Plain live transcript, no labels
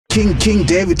King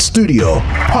David Studio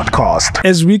podcast.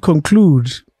 As we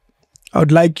conclude, I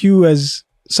would like you, as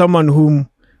someone whom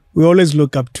we always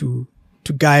look up to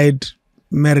guide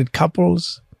married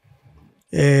couples,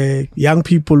 young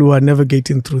people who are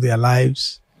navigating through their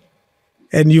lives.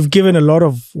 And you've given a lot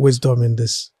of wisdom in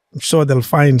this. I'm sure they'll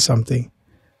find something.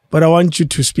 But I want you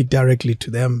to speak directly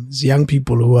to them, as young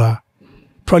people who are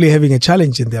probably having a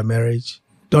challenge in their marriage,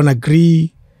 don't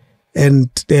agree, and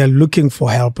they are looking for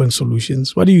help and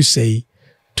solutions. What do you say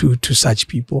to such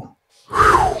people?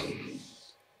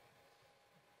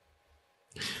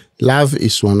 Love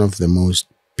is one of the most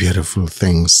beautiful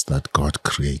things that God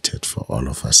created for all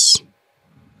of us.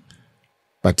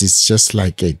 But it's just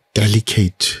like a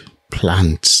delicate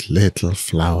plant, little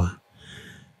flower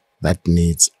that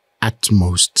needs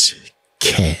utmost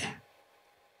care.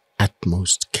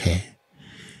 Utmost care.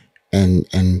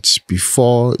 And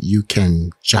before you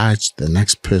can judge the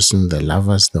next person, the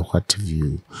lovers, the what have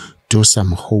you, do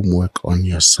some homework on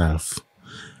yourself.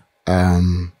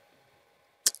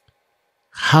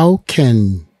 How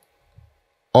can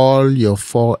all your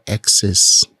 4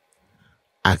 exes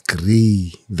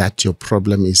agree that your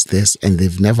problem is this and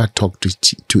they've never talked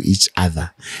to each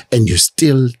other, and you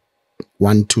still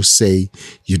want to say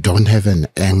you don't have an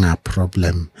anger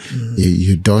problem,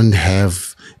 you don't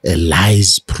have a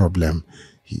lies problem?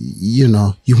 You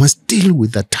know, you must deal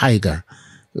with the tiger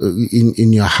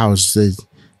in your house.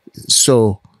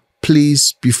 So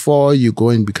please, before you go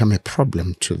and become a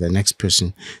problem to the next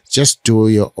person, just do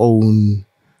your own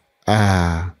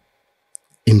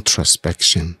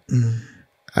introspection.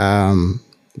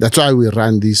 That's why we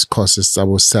run these courses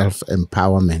about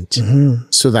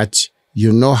self-empowerment, so that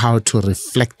you know how to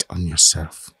reflect on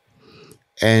yourself.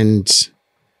 And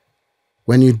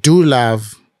when you do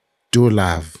love.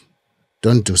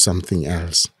 Don't do something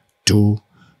else. Do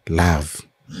love.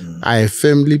 I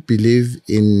firmly believe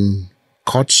in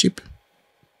courtship.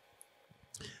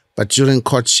 But during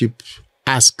courtship,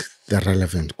 ask the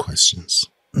relevant questions.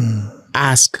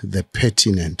 Ask the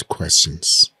pertinent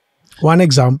questions. One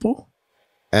example?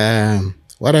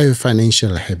 What are your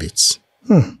financial habits?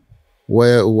 What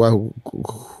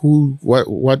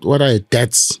are your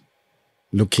debts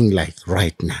looking like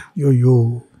right now?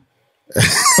 Yo.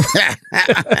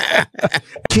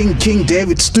 King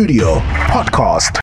David Studio podcast.